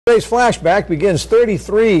Today's Flashback begins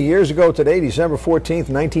 33 years ago today, December 14th,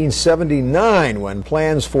 1979, when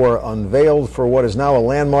plans for unveiled for what is now a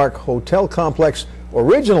landmark hotel complex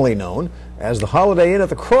originally known as the Holiday Inn at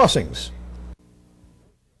the Crossings.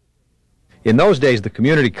 In those days, the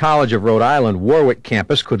Community College of Rhode Island Warwick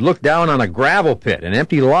campus could look down on a gravel pit, an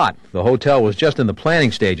empty lot. The hotel was just in the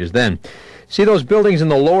planning stages then. See those buildings in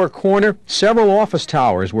the lower corner? Several office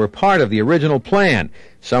towers were part of the original plan.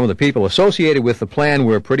 Some of the people associated with the plan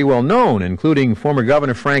were pretty well known, including former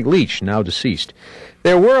Governor Frank Leach, now deceased.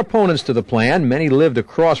 There were opponents to the plan. Many lived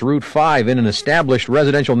across Route 5 in an established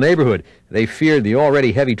residential neighborhood. They feared the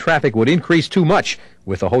already heavy traffic would increase too much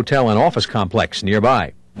with a hotel and office complex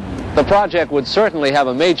nearby. The project would certainly have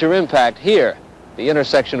a major impact here, the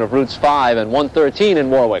intersection of Routes 5 and 113 in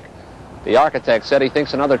Warwick. The architect said he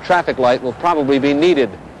thinks another traffic light will probably be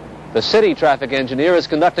needed. The city traffic engineer is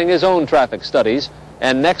conducting his own traffic studies,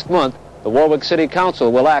 and next month the Warwick City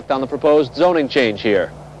Council will act on the proposed zoning change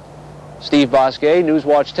here. Steve Bosquet,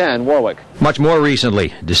 Newswatch 10, Warwick. Much more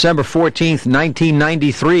recently, December 14th,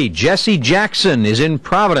 1993, Jesse Jackson is in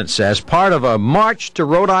Providence as part of a march to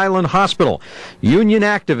Rhode Island Hospital. Union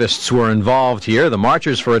activists were involved here. The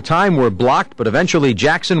marchers for a time were blocked, but eventually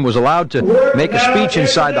Jackson was allowed to make a speech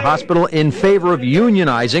inside the hospital in favor of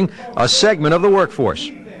unionizing a segment of the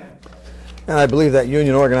workforce. And I believe that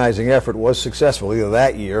union organizing effort was successful either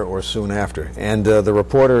that year or soon after. And the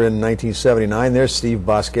reporter in 1979 there, Steve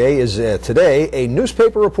Bosquet, is today a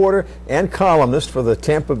newspaper reporter and columnist for the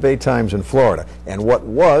Tampa Bay Times in Florida. And what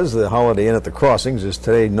was the Holiday Inn at the Crossings is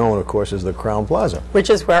today known, of course, as the Crowne Plaza. Which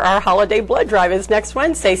is where our holiday blood drive is next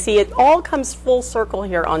Wednesday. See, it all comes full circle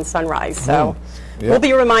here on Sunrise. So we'll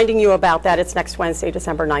be reminding you about that. It's next Wednesday,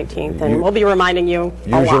 December 19th. And we'll be reminding you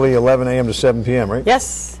usually 11 a.m. to 7 p.m., right?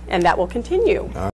 Yes, and that will continue.